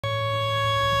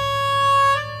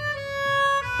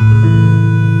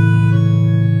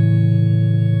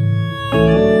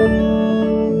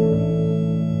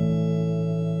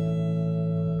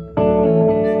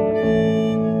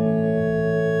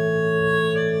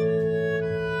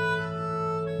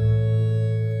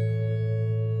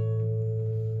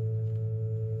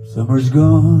Summer's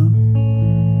gone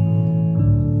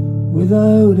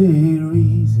without a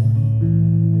reason.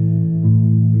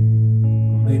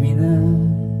 Or maybe not,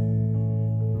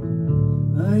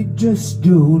 I just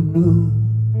don't know.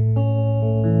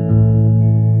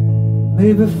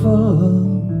 Maybe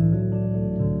fall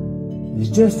is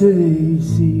just a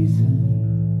season,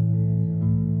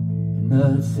 and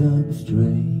not some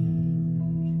strange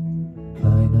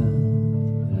kind of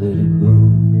letting go.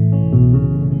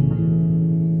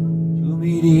 To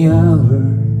me the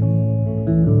hours,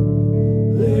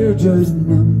 they're just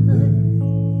numbers.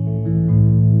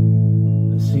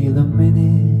 I see the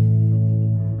minute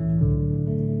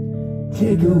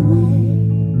take away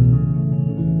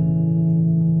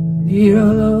the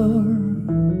alarm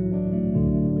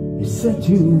is set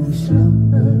to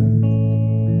slumber,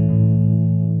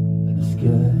 and the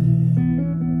sky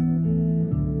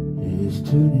is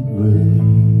turning gray.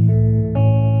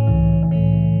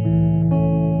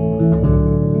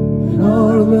 And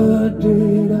all the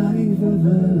dead I've ever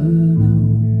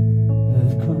known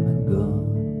have come and gone.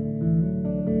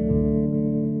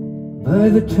 By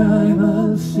the time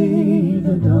I'll see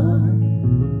the dawn,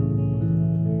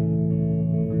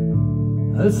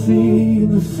 I'll see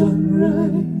the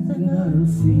sunrise and I'll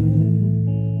see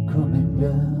it coming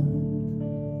down.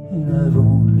 And I've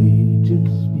only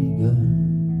just begun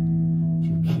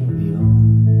to carry on.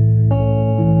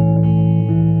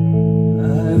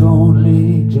 I've only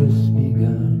just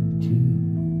begun to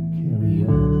carry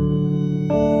on.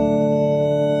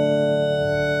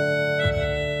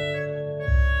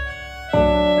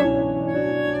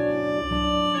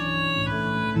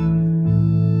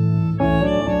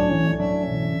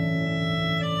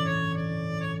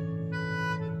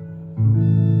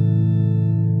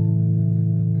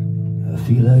 I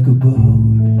feel like a boat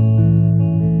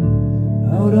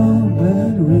out on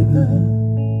that river.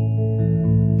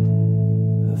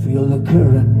 I feel the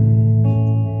current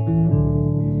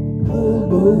pull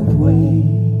both ways.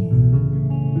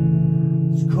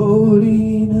 It's cold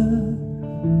enough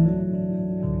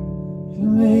to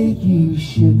make you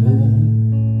shiver.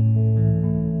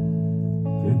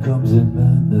 Here comes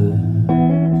another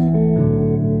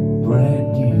brand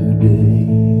new day.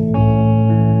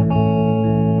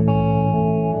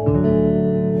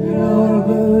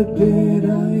 The dead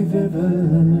I've ever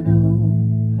known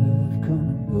have come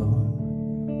and gone.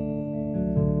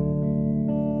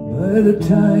 By the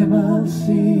time I'll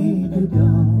see the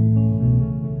dawn,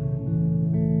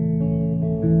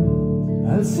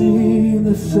 I'll see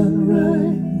the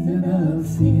sunrise and I'll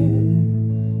see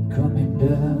it coming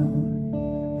down.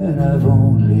 And I've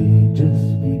only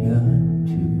just begun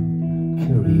to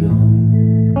carry on.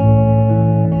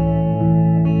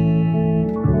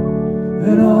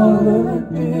 And all the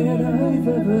dead I've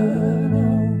ever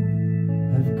known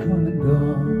have come and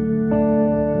gone.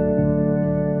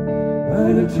 By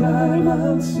the time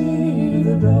I'll see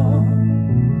the dawn,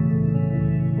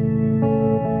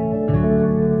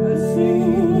 I'll see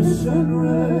the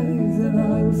sunrise and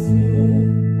I'll see it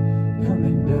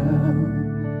coming down.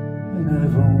 And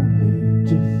I've only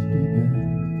just begun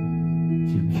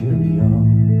to carry on.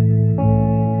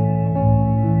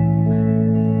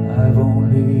 I've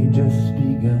only just